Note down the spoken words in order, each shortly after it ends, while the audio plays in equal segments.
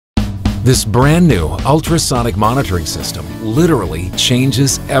This brand new ultrasonic monitoring system literally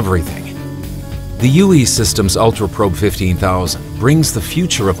changes everything. The UE Systems Ultraprobe 15000 brings the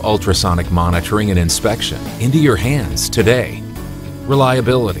future of ultrasonic monitoring and inspection into your hands today.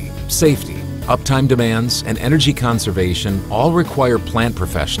 Reliability, safety, uptime demands, and energy conservation all require plant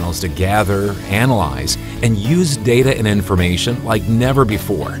professionals to gather, analyze, and use data and information like never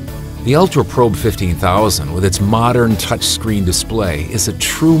before. The Ultraprobe 15000 with its modern touchscreen display is a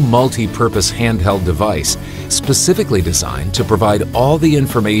true multi-purpose handheld device specifically designed to provide all the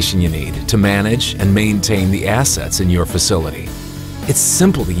information you need to manage and maintain the assets in your facility. It's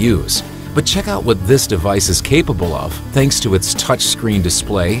simple to use, but check out what this device is capable of thanks to its touchscreen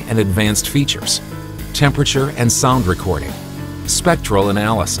display and advanced features. Temperature and sound recording, spectral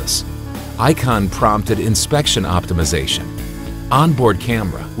analysis, icon-prompted inspection optimization, onboard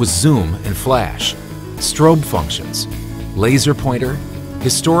camera with zoom and flash, strobe functions, laser pointer,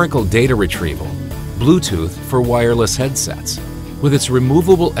 historical data retrieval, Bluetooth for wireless headsets. With its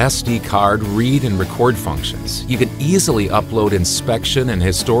removable SD card read and record functions, you can easily upload inspection and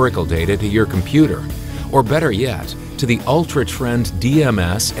historical data to your computer, or better yet, to the UltraTrend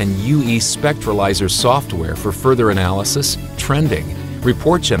DMS and UE Spectralizer software for further analysis, trending,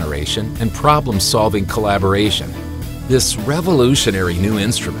 report generation, and problem-solving collaboration. This revolutionary new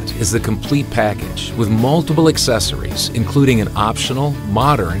instrument is the complete package with multiple accessories, including an optional,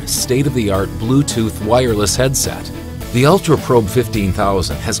 modern, state-of-the-art Bluetooth wireless headset. The Ultraprobe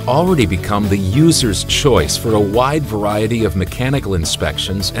 15000 has already become the user's choice for a wide variety of mechanical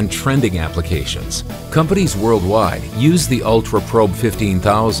inspections and trending applications. Companies worldwide use the Ultraprobe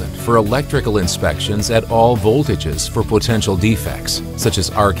 15000 for electrical inspections at all voltages for potential defects, such as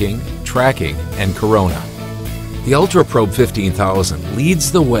arcing, tracking, and corona. The Ultraprobe 15000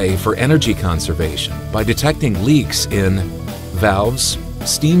 leads the way for energy conservation by detecting leaks in valves,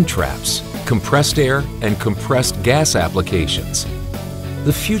 steam traps, compressed air, and compressed gas applications.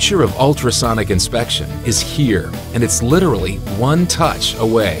 The future of ultrasonic inspection is here, and it's literally one touch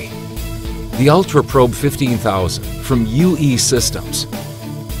away. The Ultraprobe 15000 from UE Systems.